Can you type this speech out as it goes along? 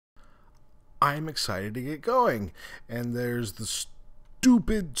I'm excited to get going. And there's the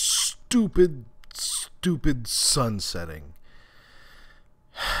stupid sun setting.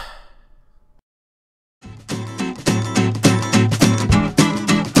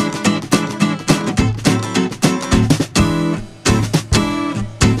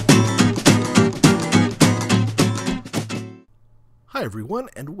 Hi everyone,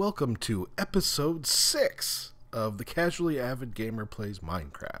 and welcome to episode 6 of the Casually Avid Gamer Plays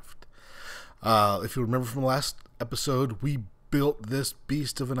Minecraft. If you remember from the last episode, we built this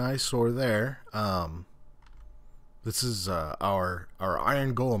beast of an eyesore there. This is our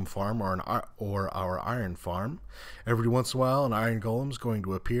iron golem farm, or our iron farm. Every once in a while, an iron golem's going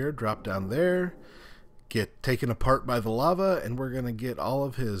to appear, drop down there, get taken apart by the lava, and we're going to get all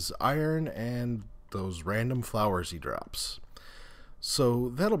of his iron and those random flowers he drops. So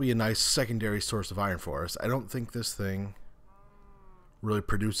that'll be a nice secondary source of iron for us. I don't think this thing really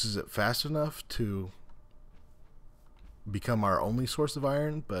produces it fast enough to become our only source of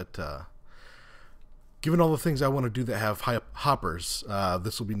iron, but given all the things I want to do that have hoppers,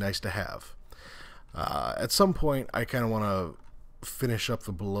 this will be nice to have. At some point, I kind of want to finish up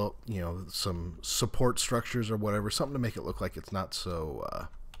the some support structures or whatever, something to make it look like it's not so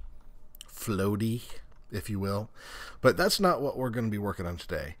floaty, if you will. But that's not what we're going to be working on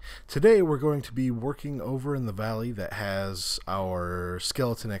today. Today we're going to be working over in the valley that has our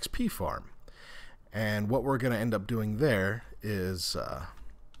skeleton XP farm. And what we're going to end up doing there is I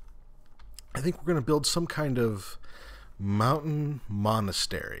think we're going to build some kind of mountain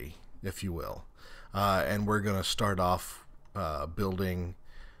monastery, if you will. And we're going to start off building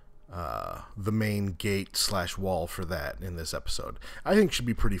the main gate / wall for that in this episode. I think it should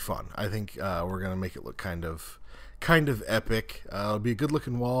be pretty fun. I think we're gonna make it look kind of epic. It'll be a good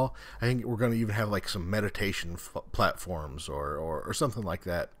looking wall. I think we're gonna even have like some meditation platforms or something like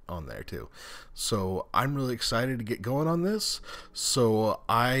that on there too. So I'm really excited to get going on this. So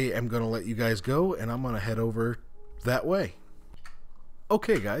I am gonna let you guys go, and I'm gonna head over that way.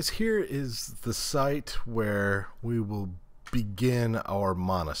 Okay guys, here is the site where we will begin our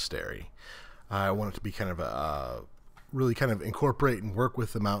monastery. I want it to be kind of really kind of incorporate and work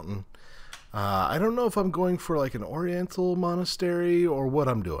with the mountain. I don't know if I'm going for like an oriental monastery or what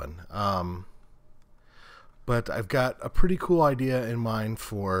I'm doing, but I've got a pretty cool idea in mind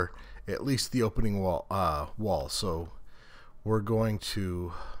for at least the opening wall. So we're going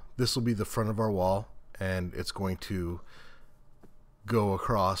to, this will be the front of our wall, and it's going to go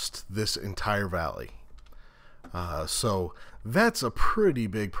across this entire valley. So that's a pretty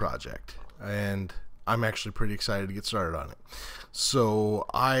big project, and I'm actually pretty excited to get started on it. So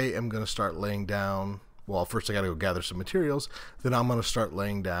I am going to start laying down, well, first I got to go gather some materials, then I'm going to start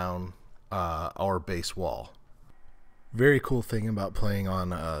laying down our base wall. Very cool thing about playing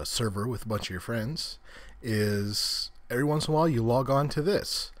on a server with a bunch of your friends is every once in a while you log on to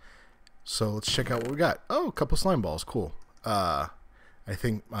this. So let's check out what we got. Oh, a couple slime balls, cool. I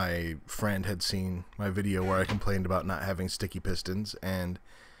think my friend had seen my video where I complained about not having sticky pistons and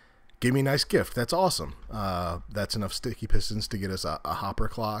gave me a nice gift. That's awesome. That's enough sticky pistons to get us a hopper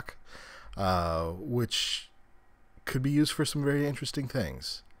clock, which could be used for some very interesting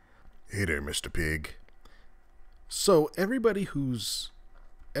things. Hey there, Mr. Pig. So everybody who's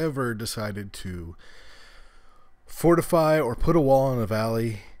ever decided to fortify or put a wall in a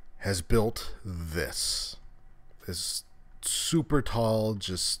valley has built this super tall,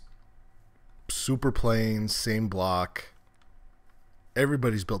 just super plain, same block.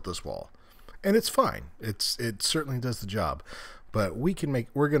 Everybody's built this wall, and it's fine. It certainly does the job. But we're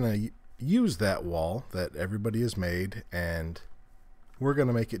gonna use that wall that everybody has made, and we're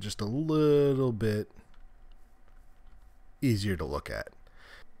gonna make it just a little bit easier to look at.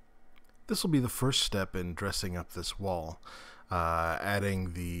 This will be the first step in dressing up this wall,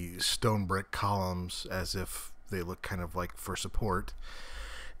 adding the stone brick columns as if they look kind of like for support.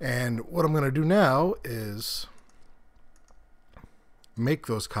 And what I'm going to do now is make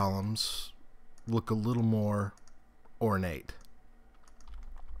those columns look a little more ornate,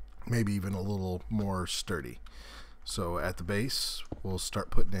 maybe even a little more sturdy. So at the base we'll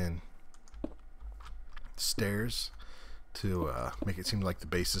start putting in stairs to make it seem like the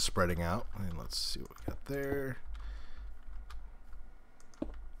base is spreading out. And let's see what we got there.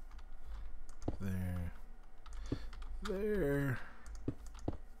 There.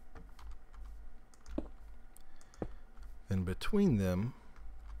 Then between them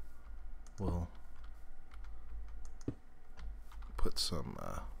we'll put some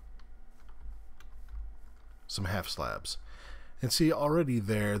half slabs. And see, already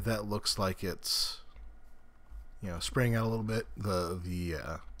there that looks like it's spraying out a little bit.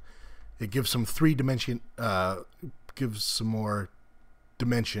 it gives some gives some more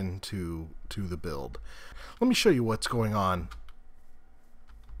dimension to the build. Let me show you what's going on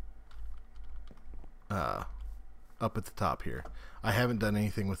up at the top here. I haven't done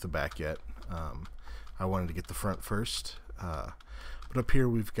anything with the back yet. I wanted to get the front first, but up here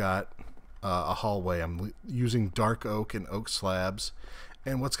we've got a hallway. I'm using dark oak and oak slabs,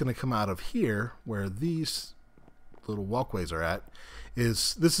 and what's going to come out of here, where these little walkways are at,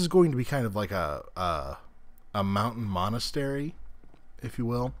 is this is going to be kind of like a mountain monastery, if you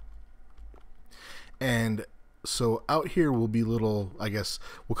will. And so out here will be little, I guess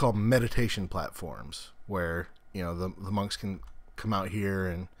we'll call them meditation platforms, where, you know, the monks can come out here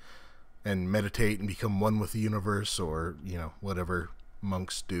and meditate and become one with the universe, or, you know, whatever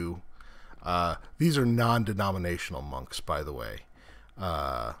monks do. These are non-denominational monks, by the way.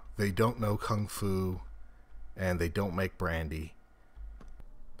 They don't know kung fu, and they don't make brandy.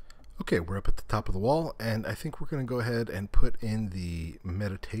 Okay, we're up at the top of the wall, and I think we're going to go ahead and put in the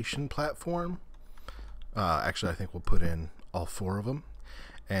meditation platform. Actually, I think we'll put in all 4 of them,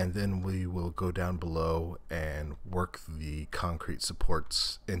 and then we will go down below and work the concrete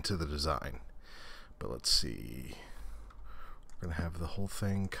supports into the design. But let's see. We're going to have the whole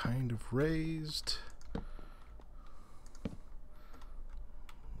thing kind of raised.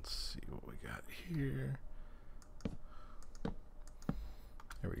 Let's see what we got here.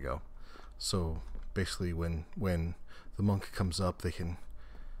 There we go. So basically when the monk comes up, they can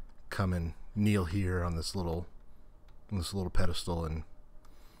come and kneel here on this little pedestal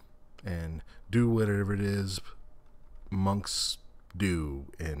and do whatever it is monks do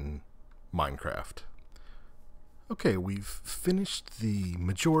in Minecraft. Okay, we've finished the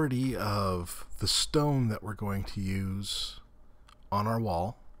majority of the stone that we're going to use on our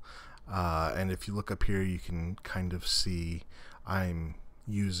wall. And if you look up here, you can kind of see I'm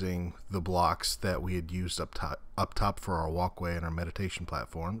using the blocks that we had used up top for our walkway and our meditation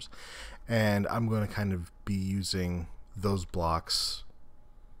platforms. And I'm going to kind of be using those blocks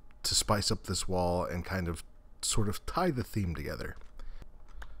to spice up this wall and kind of sort of tie the theme together.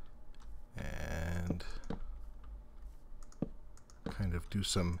 And kind of do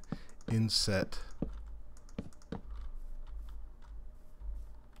some inset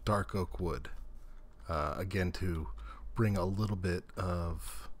dark oak wood, again, to bring a little bit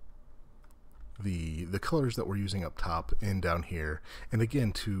of the colors that we're using up top and down here, and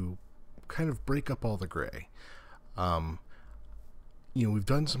again to kind of break up all the gray. You know, we've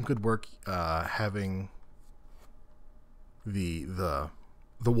done some good work having the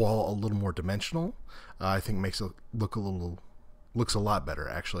wall a little more dimensional. I think makes it looks a lot better,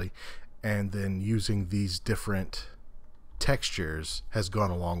 actually. And then using these different textures has gone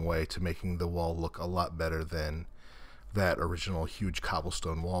a long way to making the wall look a lot better than that original huge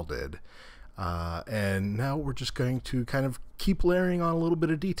cobblestone wall did. And now we're just going to kind of keep layering on a little bit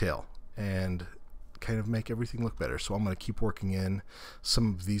of detail and kind of make everything look better. So I'm going to keep working in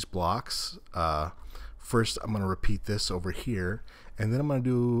some of these blocks. First, I'm going to repeat this over here, and then I'm going to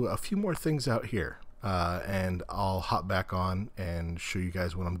do a few more things out here. And I'll hop back on and show you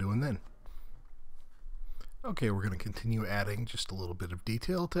guys what I'm doing then. Okay, we're going to continue adding just a little bit of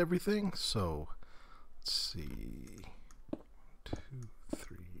detail to everything. So let's see, 2,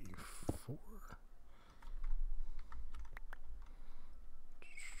 3, 4.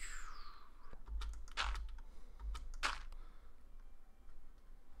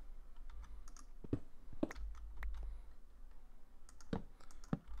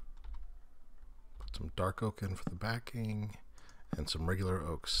 Put some dark oak in for the backing and some regular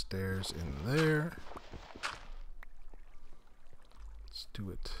oak stairs in there. Let's do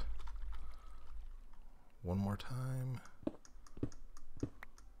it one more time.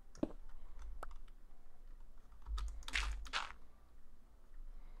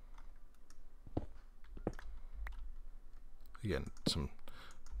 Again, some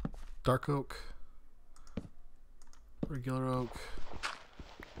dark oak, regular oak.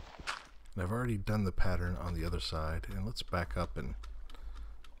 And I've already done the pattern on the other side. And let's back up and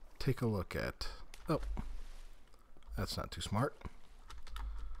take a look at... Oh, that's not too smart.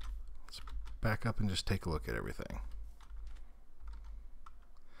 Let's back up and just take a look at everything.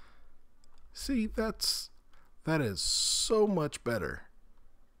 See, that is so much better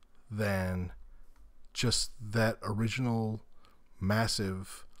than just that original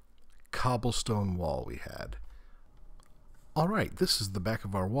massive cobblestone wall we had. Alright, this is the back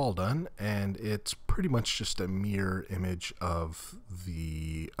of our wall done, and it's pretty much just a mirror image of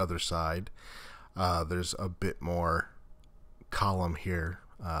the other side. There's a bit more column here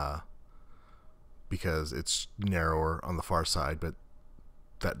because it's narrower on the far side, but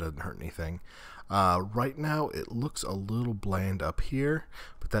that doesn't hurt anything. Right now it looks a little bland up here,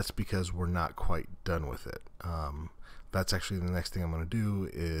 but that's because we're not quite done with it. That's actually the next thing I'm going to do,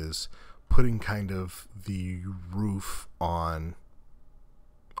 is putting kind of the roof on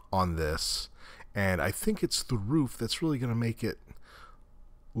this, and I think it's the roof that's really going to make it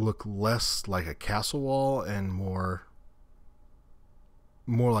look less like a castle wall and more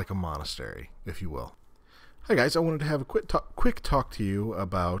like a monastery, if you will. Hi guys, I wanted to have a quick talk to you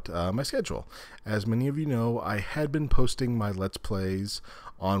about my schedule. As many of you know, I had been posting my Let's Plays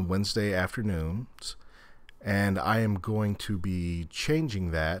on Wednesday afternoons, and I am going to be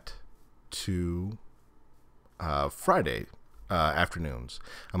changing that to Friday afternoons.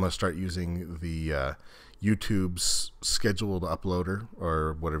 I'm going to start using the YouTube's scheduled uploader,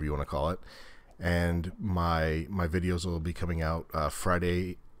 or whatever you want to call it, and my videos will be coming out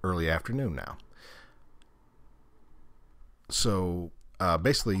Friday early afternoon now. So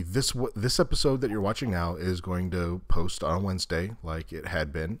basically, this episode that you're watching now is going to post on Wednesday, like it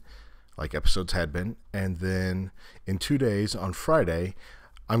had been, like episodes had been, and then in 2 days on Friday,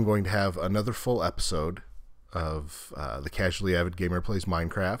 I'm going to have another full episode of the Casually Avid Gamer Plays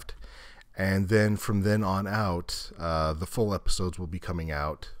Minecraft, and then from then on out, the full episodes will be coming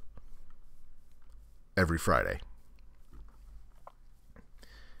out every Friday.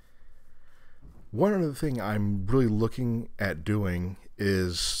 One other thing I'm really looking at doing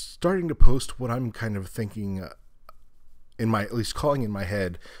is starting to post what I'm kind of thinking at least calling in my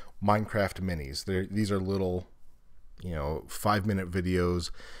head, Minecraft minis. These are little, 5-minute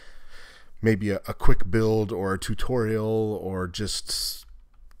videos, maybe a quick build or a tutorial or just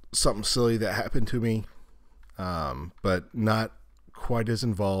something silly that happened to me, but not quite as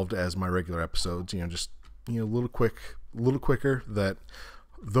involved as my regular episodes. Just a little quicker. That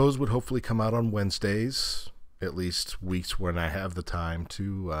those would hopefully come out on Wednesdays, at least weeks when I have the time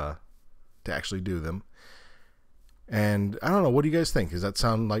to actually do them. And I don't know, what do you guys think? Does that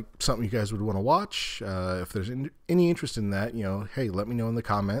sound like something you guys would want to watch? If there's any interest in that, hey, let me know in the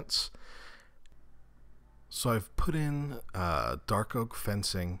comments. So I've put in dark oak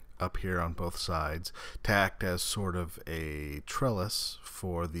fencing up here on both sides to act as sort of a trellis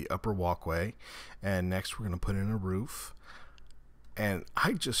for the upper walkway. And next we're going to put in a roof. And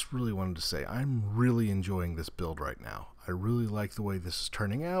I just really wanted to say I'm really enjoying this build right now. I really like the way this is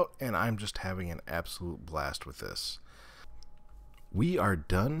turning out, and I'm just having an absolute blast with this. We are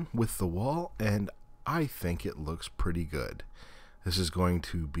done with the wall, and I think it looks pretty good. This is going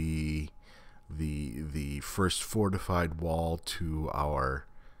to be the first fortified wall to our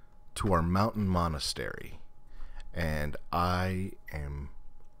mountain monastery, and I am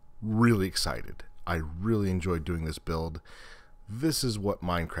really excited. I really enjoyed doing this build. This is what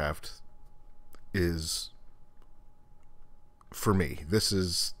Minecraft is for me. This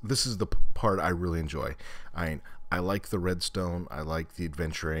is the part I really enjoy. I like the redstone. I like the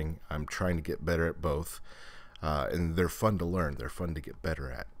adventuring. I'm trying to get better at both, and they're fun to learn. They're fun to get better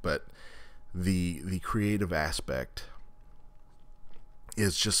at. But the creative aspect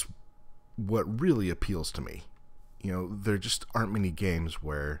is just what really appeals to me. There just aren't many games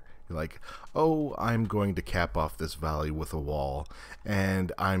where you're like, oh, I'm going to cap off this valley with a wall,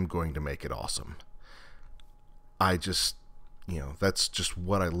 and I'm going to make it awesome. I just, that's just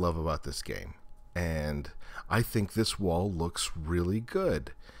what I love about this game. And I think this wall looks really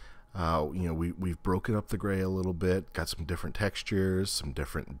good. We've broken up the gray a little bit, got some different textures, some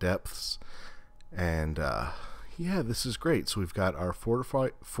different depths, and yeah, this is great. So we've got our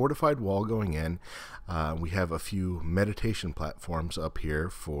fortified wall going in. We have a few meditation platforms up here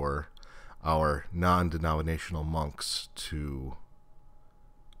for our non-denominational monks to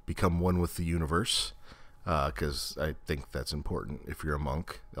become one with the universe, because I think that's important if you're a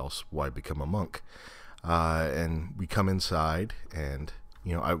monk, else why become a monk? And we come inside, and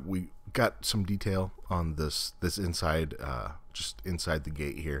we got some detail on this inside, just inside the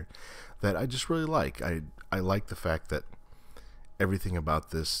gate here, that I just really like. I like the fact that everything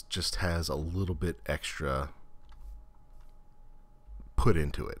about this just has a little bit extra put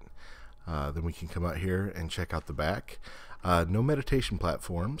into it. Then we can come out here and check out the back. No meditation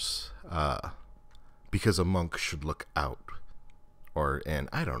platforms, because a monk should look out, and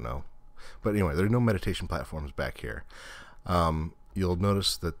I don't know. But anyway, there are no meditation platforms back here. You'll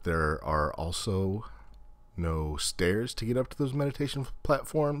notice that there are also no stairs to get up to those meditation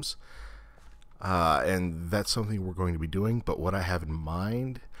platforms. And that's something we're going to be doing, but what I have in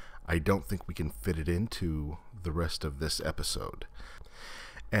mind, I don't think we can fit it into the rest of this episode.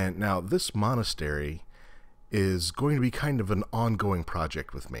 And now this monastery is going to be kind of an ongoing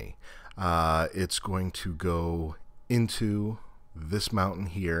project with me. It's going to go into this mountain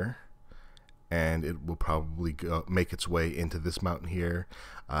here, and it will probably make its way into this mountain here.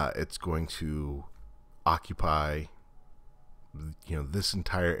 It's going to occupy, this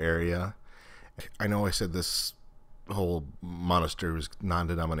entire area. I know I said this whole monastery was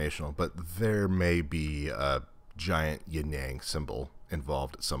non-denominational, but there may be a giant yin-yang symbol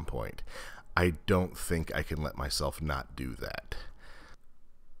involved at some point. I don't think I can let myself not do that.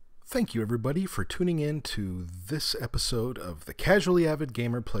 Thank you, everybody, for tuning in to this episode of The Casually Avid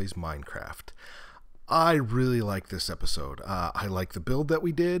Gamer Plays Minecraft. I really like this episode. I like the build that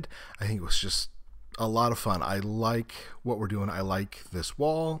we did. I think it was just a lot of fun. I like what we're doing. I like this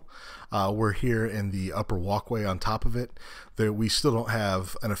wall. We're here in the upper walkway on top of it. We still don't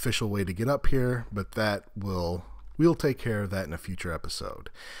have an official way to get up here, but we'll take care of that in a future episode.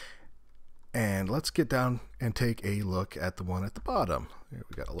 And let's get down and take a look at the one at the bottom.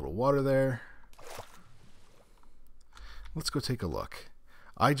 We got a little water there. Let's go take a look.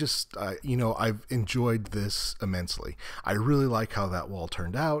 I've enjoyed this immensely. I really like how that wall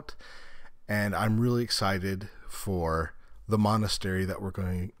turned out, and I'm really excited for the monastery that we're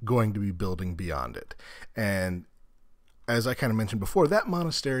going to be building beyond it. And as I kind of mentioned before, that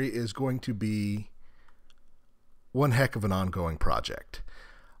monastery is going to be one heck of an ongoing project.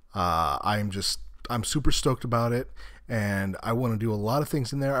 I'm super stoked about it, and I want to do a lot of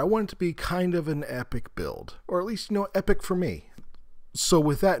things in there. I want it to be kind of an epic build, or at least, epic for me. So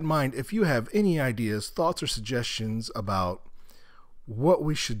with that in mind, if you have any ideas, thoughts, or suggestions about what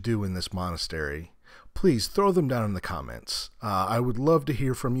we should do in this monastery, please throw them down in the comments. I would love to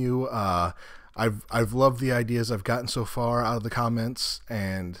hear from you. I've loved the ideas I've gotten so far out of the comments,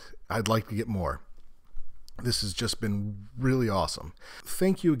 and I'd like to get more. This has just been really awesome.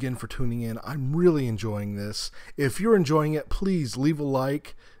 Thank you again for tuning in. I'm really enjoying this. If you're enjoying it, please leave a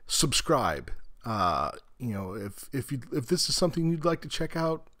like, subscribe. If this is something you'd like to check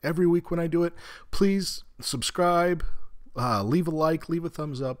out every week when I do it, please subscribe, leave a like, leave a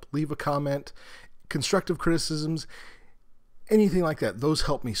thumbs up, leave a comment, constructive criticisms, anything like that. Those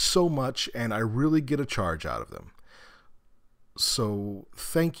help me so much, and I really get a charge out of them. So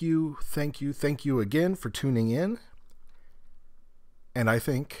thank you again for tuning in, and I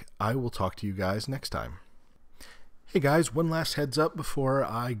think I will talk to you guys next time. Hey guys, one last heads up before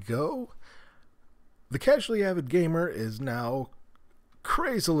I go. The Casually Avid Gamer is now,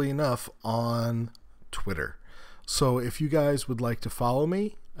 crazily enough, on Twitter. So if you guys would like to follow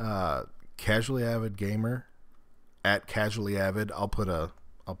me, Casually Avid Gamer, at Casually Avid. I'll put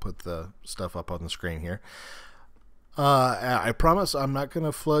the stuff up on the screen here. I promise I'm not going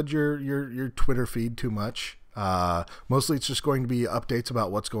to flood your Twitter feed too much. Mostly it's just going to be updates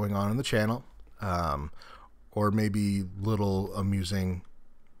about what's going on in the channel, or maybe little amusing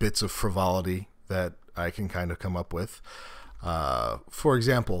bits of frivolity that I can kind of come up with. For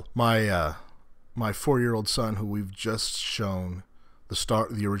example, my 4-year-old son, who we've just shown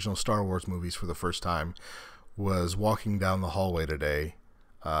the original Star Wars movies for the first time, was walking down the hallway today,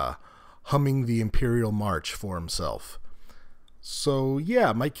 humming the Imperial March for himself. So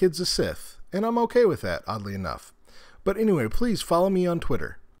yeah, my kid's a Sith, and I'm okay with that, oddly enough. But anyway, please follow me on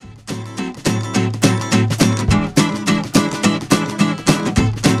Twitter.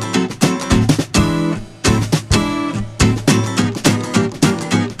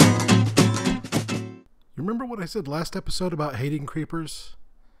 You remember what I said last episode about hating creepers?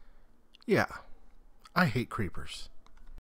 Yeah, I hate creepers.